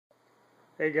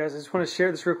Hey guys, I just want to share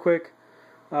this real quick.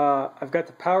 I've got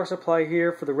the power supply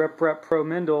here for the Reprap Pro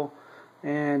Mindle,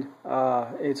 and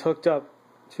it's hooked up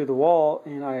to the wall,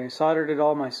 and I soldered it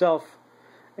all myself.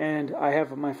 And I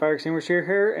have my fire extinguisher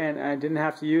here, and I didn't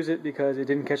have to use it because it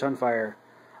didn't catch on fire.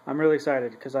 I'm really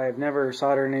excited because I have never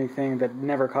soldered anything that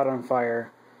never caught on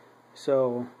fire.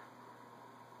 So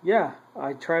yeah,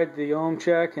 I tried the ohm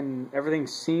check and everything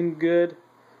seemed good,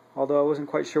 although I wasn't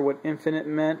quite sure what infinite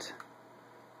meant.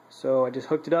 So I just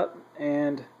hooked it up,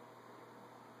 and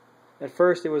at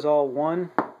first it was all 1,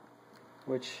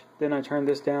 which then I turned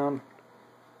this down.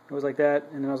 It was like that,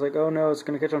 and then I was like, oh no, it's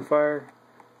going to catch on fire.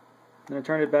 Then I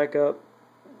turned it back up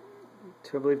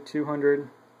to, I believe, 200,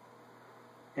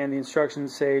 and the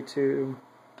instructions say to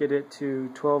get it to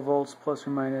 12 volts plus or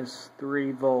minus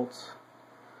 3 volts.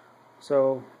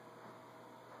 So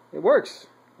it works,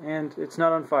 and it's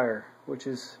not on fire, which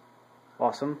is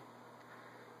awesome.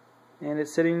 And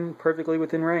it's sitting perfectly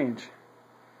within range.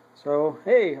 So,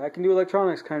 hey, I can do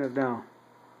electronics kind of now.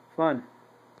 Fun.